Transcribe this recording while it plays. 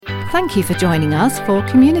Thank you for joining us for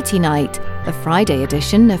Community Night, the Friday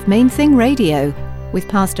edition of Main Thing Radio, with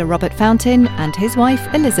Pastor Robert Fountain and his wife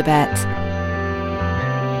Elizabeth. His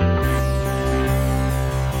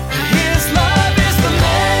love is the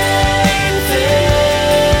main thing.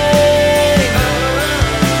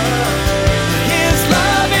 His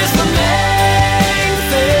love is the main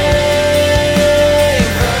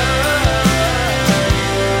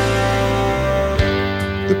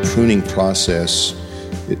thing. The pruning process,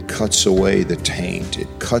 it cuts away the taint, it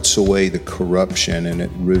cuts away the corruption, and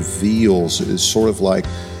it reveals. It's sort of like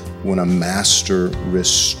when a master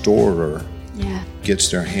restorer gets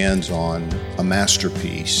their hands on a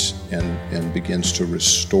masterpiece and begins to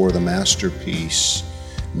restore the masterpiece.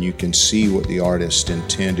 And you can see what the artist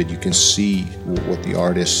intended. You can see what the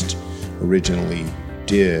artist originally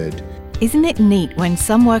did. Isn't it neat when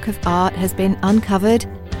some work of art has been uncovered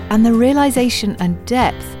and the realization and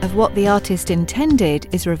depth of what the artist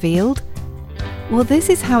intended is revealed? Well, this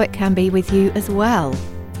is how it can be with you as well,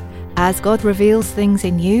 as God reveals things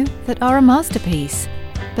in you that are a masterpiece.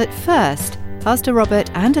 But first, Pastor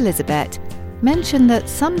Robert and Elizabeth mention that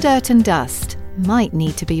some dirt and dust might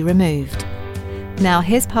need to be removed. Now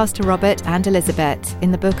here's Pastor Robert and Elizabeth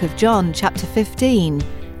in the book of John, chapter 15,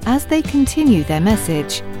 as they continue their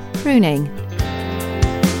message, Pruning.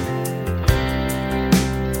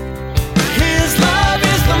 His love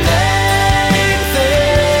is the main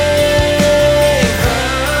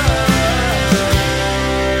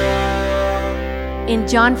thing. In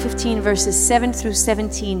John 15, verses 7 through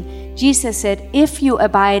 17, Jesus said, "If you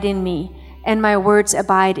abide in me, and my words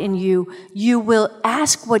abide in you, you will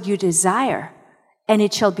ask what you desire, and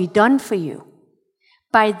it shall be done for you.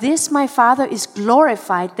 By this my Father is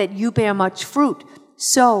glorified, that you bear much fruit,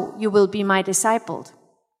 so you will be my disciples.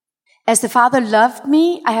 As the Father loved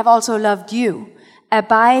me, I have also loved you.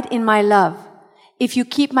 Abide in my love. If you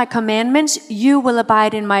keep my commandments, you will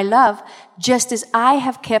abide in my love, just as I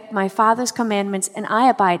have kept my Father's commandments and I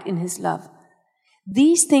abide in his love.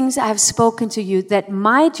 These things I have spoken to you, that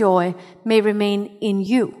my joy may remain in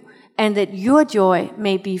you, and that your joy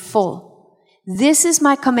may be full. This is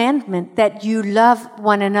my commandment, that you love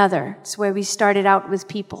one another." It's where we started out with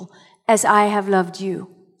people. "As I have loved you.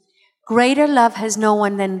 Greater love has no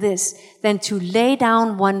one than this, than to lay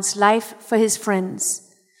down one's life for his friends.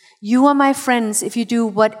 You are my friends if you do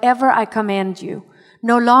whatever I command you.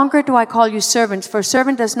 No longer do I call you servants, for a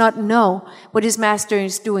servant does not know what his master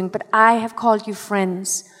is doing, but I have called you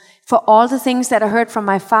friends. For all the things that I heard from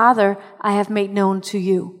my Father, I have made known to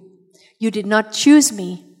you. You did not choose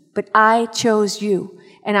me, but I chose you,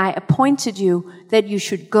 and I appointed you that you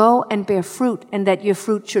should go and bear fruit, and that your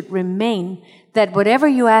fruit should remain, that whatever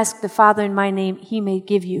you ask the Father in my name, he may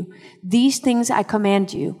give you. These things I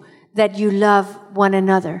command you, that you love one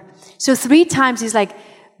another." So 3 times he's like,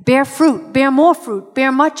 bear fruit, bear more fruit,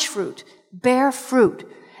 bear much fruit, bear fruit.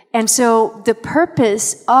 And so the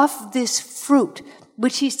purpose of this fruit,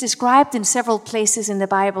 which he's described in several places in the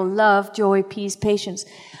Bible, love, joy, peace, patience,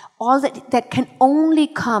 all that can only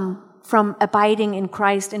come from abiding in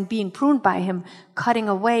Christ and being pruned by him, cutting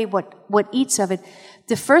away what eats of it.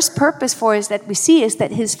 The first purpose for us that we see is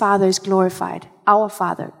that his Father is glorified. Our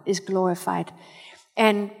Father is glorified.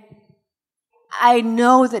 And I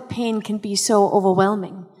know that pain can be so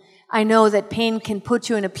overwhelming. I know that pain can put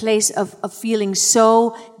you in a place of feeling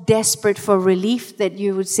so desperate for relief that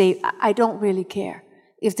you would say, I don't really care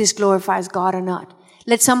if this glorifies God or not.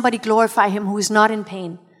 Let somebody glorify him who is not in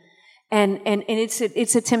pain. And it's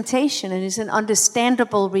a temptation, and it's an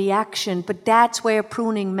understandable reaction, but that's where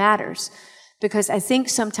pruning matters. Because I think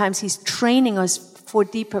sometimes he's training us for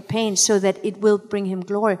deeper pain so that it will bring him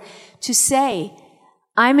glory. To say,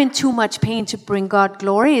 I'm in too much pain to bring God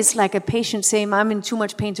glory is like a patient saying, I'm in too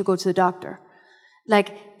much pain to go to the doctor.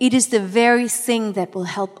 Like, it is the very thing that will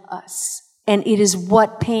help us. And it is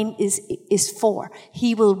what pain is for.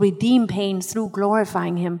 He will redeem pain through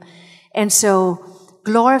glorifying him. And so,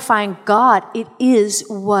 glorifying God, it is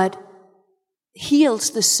what heals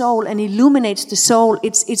the soul and illuminates the soul.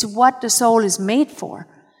 It's what the soul is made for.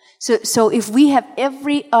 So if we have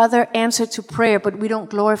every other answer to prayer, but we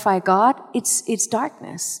don't glorify God, it's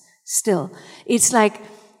darkness still. It's like,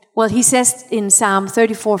 well, he says in Psalm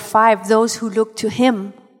 34:5, those who look to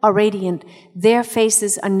him are radiant. Their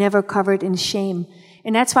faces are never covered in shame.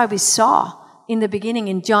 And that's why we saw in the beginning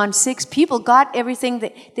in John 6, people got everything,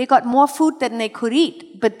 they got more food than they could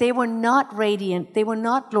eat, but they were not radiant. They were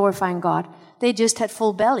not glorifying God. They just had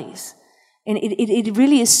full bellies. And it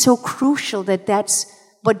really is so crucial that that's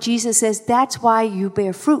what Jesus says, that's why you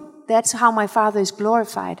bear fruit. That's how my Father is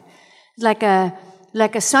glorified. Like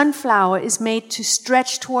a sunflower is made to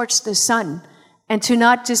stretch towards the sun And to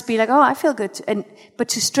not just be like, oh, I feel good, but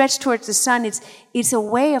to stretch towards the sun. It's a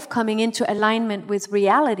way of coming into alignment with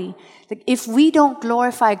reality. Like if we don't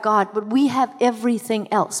glorify God, but we have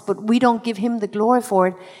everything else, but we don't give Him the glory for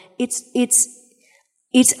it, it's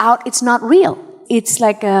out. It's not real. It's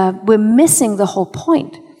like we're missing the whole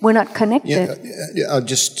point. We're not connected.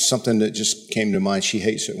 Just something that just came to mind. She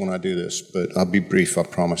hates it when I do this, but I'll be brief, I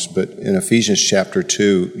promise. But in Ephesians chapter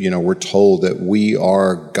 2, we're told that we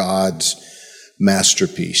are God's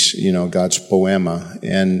masterpiece, God's poema,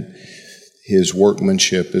 and His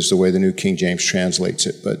workmanship is the way the New King James translates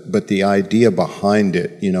it. But the idea behind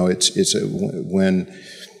it, it's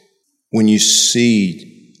when you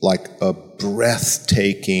see like a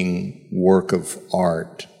breathtaking work of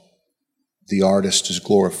art, the artist is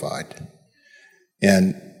glorified.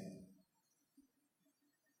 And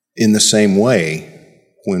in the same way,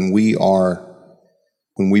 when we're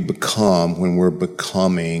becoming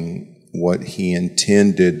what He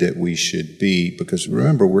intended that we should be, because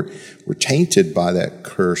remember, we're tainted by that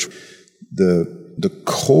curse. The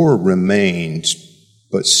core remains,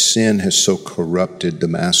 but sin has so corrupted the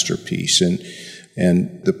masterpiece. And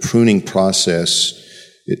the pruning process,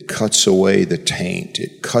 it cuts away the taint,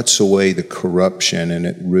 it cuts away the corruption, and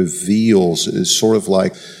it reveals, it's sort of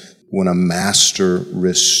like when a master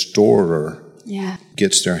restorer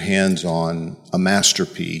gets their hands on a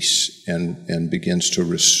masterpiece and begins to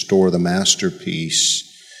restore the masterpiece.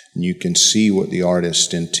 And you can see what the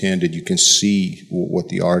artist intended. You can see what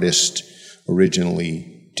the artist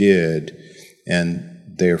originally did. And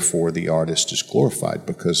therefore the artist is glorified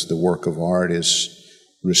because the work of art is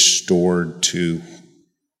restored to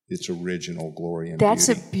its original glory and That's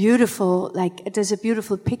beauty. There's a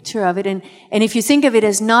beautiful picture of it. And if you think of it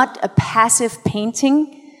as not a passive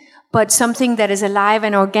painting, but something that is alive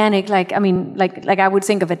and organic, like I would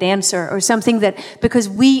think of a dancer or something that, because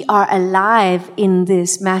we are alive in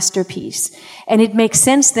this masterpiece. And it makes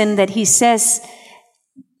sense then that he says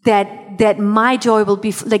that my joy will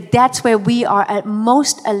be, that's where we are at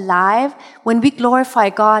most alive. When we glorify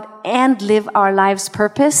God and live our life's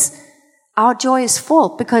purpose, our joy is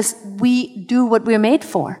full because we do what we're made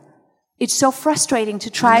for. It's so frustrating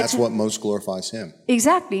to try and that's what most glorifies Him.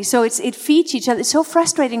 Exactly. So it feeds each other. It's so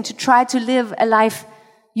frustrating to try to live a life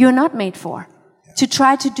you're not made for. Yeah. To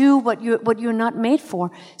try to do what you're not made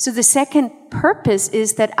for. So the second purpose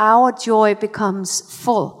is that our joy becomes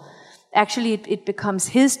full. Actually, it becomes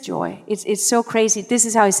His joy. It's so crazy. This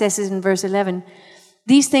is how He says it in verse 11.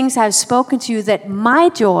 These things I have spoken to you that my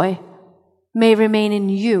joy may remain in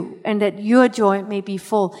you, and that your joy may be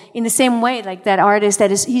full. In the same way, like that artist,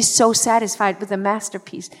 he's so satisfied with the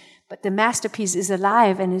masterpiece, but the masterpiece is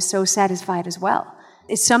alive and is so satisfied as well.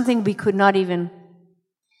 It's something we could not even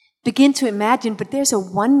begin to imagine, but there's a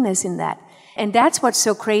oneness in that. And that's what's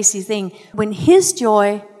so crazy thing. When His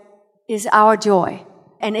joy is our joy,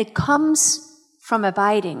 and it comes from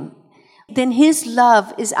abiding, then His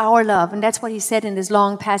love is our love. And that's what He said in this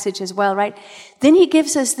long passage as well, right? Then He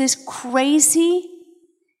gives us this crazy,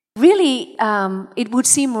 really, it would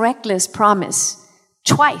seem reckless promise.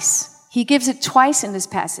 Twice. He gives it twice in this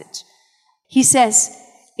passage. He says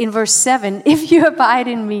in verse 7, if you abide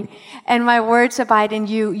in me and my words abide in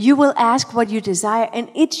you, you will ask what you desire and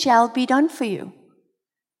it shall be done for you.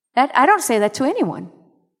 I don't say that to anyone.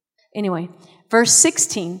 Anyway, verse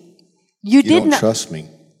 16. You don't trust me.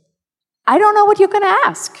 I don't know what you're going to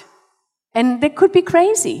ask. And that could be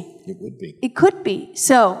crazy. It would be. It could be.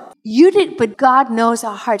 So, but God knows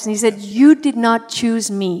our hearts. And He said, you did not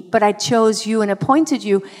choose me, but I chose you and appointed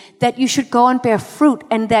you that you should go and bear fruit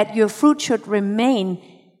and that your fruit should remain,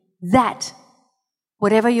 that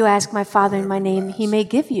whatever you ask my Father in my name, He may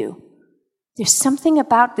give you. There's something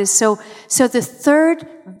about this. So the third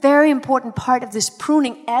very important part of this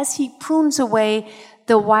pruning, as He prunes away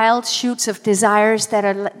the wild shoots of desires that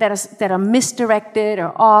are misdirected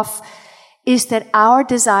or off, is that our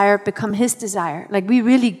desire become His desire. Like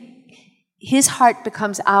His heart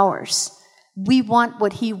becomes ours. We want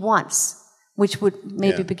what He wants, which would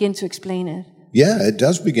maybe begin to explain it. Yeah, it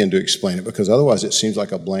does begin to explain it, because otherwise it seems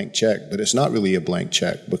like a blank check, but it's not really a blank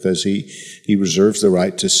check, because he reserves the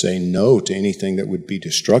right to say no to anything that would be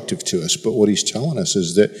destructive to us. But what He's telling us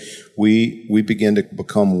is that we begin to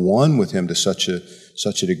become one with Him to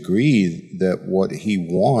such a degree that what He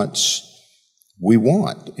wants, we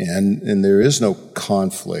want. And there is no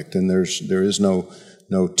conflict, and there is no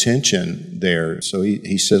tension there. So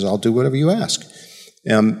he says, I'll do whatever you ask.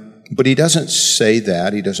 But He doesn't say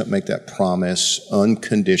that. He doesn't make that promise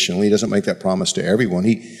unconditionally. He doesn't make that promise to everyone.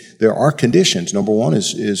 There are conditions. Number one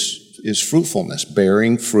is fruitfulness,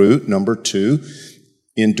 bearing fruit. Number two,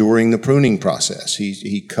 enduring the pruning process.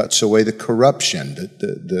 He cuts away the corruption,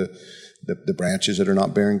 the branches that are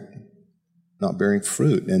not bearing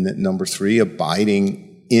fruit. And then number 3,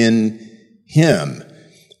 abiding in Him.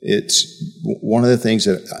 It's one of the things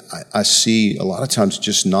that I see a lot of times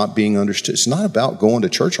just not being understood. It's not about going to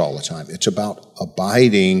church all the time. It's about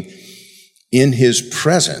abiding in His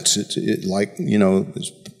presence. Like,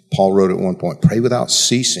 as Paul wrote at one point, pray without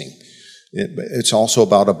ceasing. It's also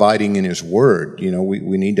about abiding in His Word.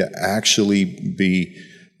 We need to actually be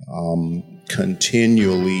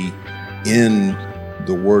continually in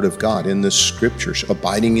the Word of God, in the Scriptures,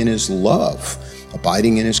 abiding in His love,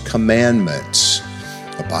 abiding in His commandments,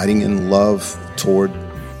 abiding in love toward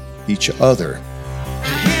each other.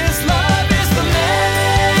 His love is the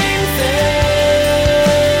main thing.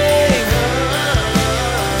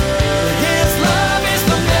 His love is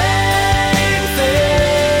the main thing.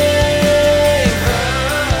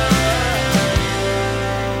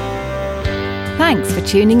 Thanks for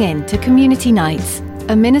tuning in to Community Nights,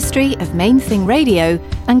 a ministry of Main Thing Radio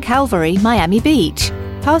and Calvary Miami Beach.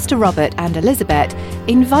 Pastor Robert and Elizabeth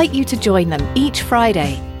invite you to join them each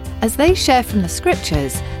Friday as they share from the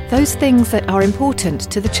Scriptures those things that are important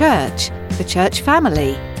to the church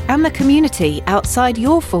family, and the community outside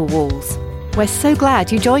your four walls. We're so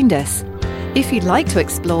glad you joined us. If you'd like to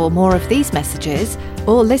explore more of these messages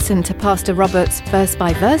or listen to Pastor Robert's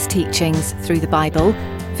verse-by-verse teachings through the Bible,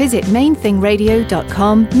 visit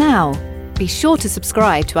mainthingradio.com now. Be sure to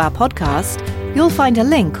subscribe to our podcast. You'll find a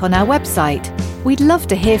link on our website. We'd love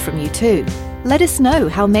to hear from you too. Let us know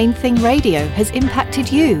how Main Thing Radio has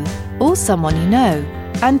impacted you or someone you know,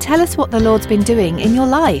 and tell us what the Lord's been doing in your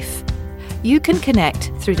life. You can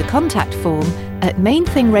connect through the contact form at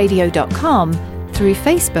mainthingradio.com, through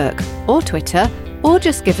Facebook or Twitter, or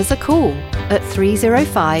just give us a call at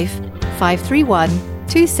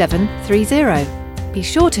 305-531-2730. Be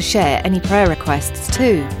sure to share any prayer requests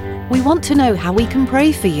too. We want to know how we can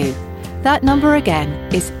pray for you. That number again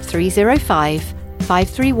is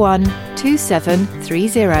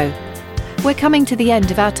 305-531-2730. We're coming to the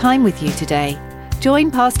end of our time with you today.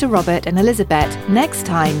 Join Pastor Robert and Elizabeth next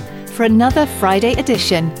time for another Friday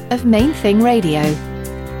edition of Main Thing Radio.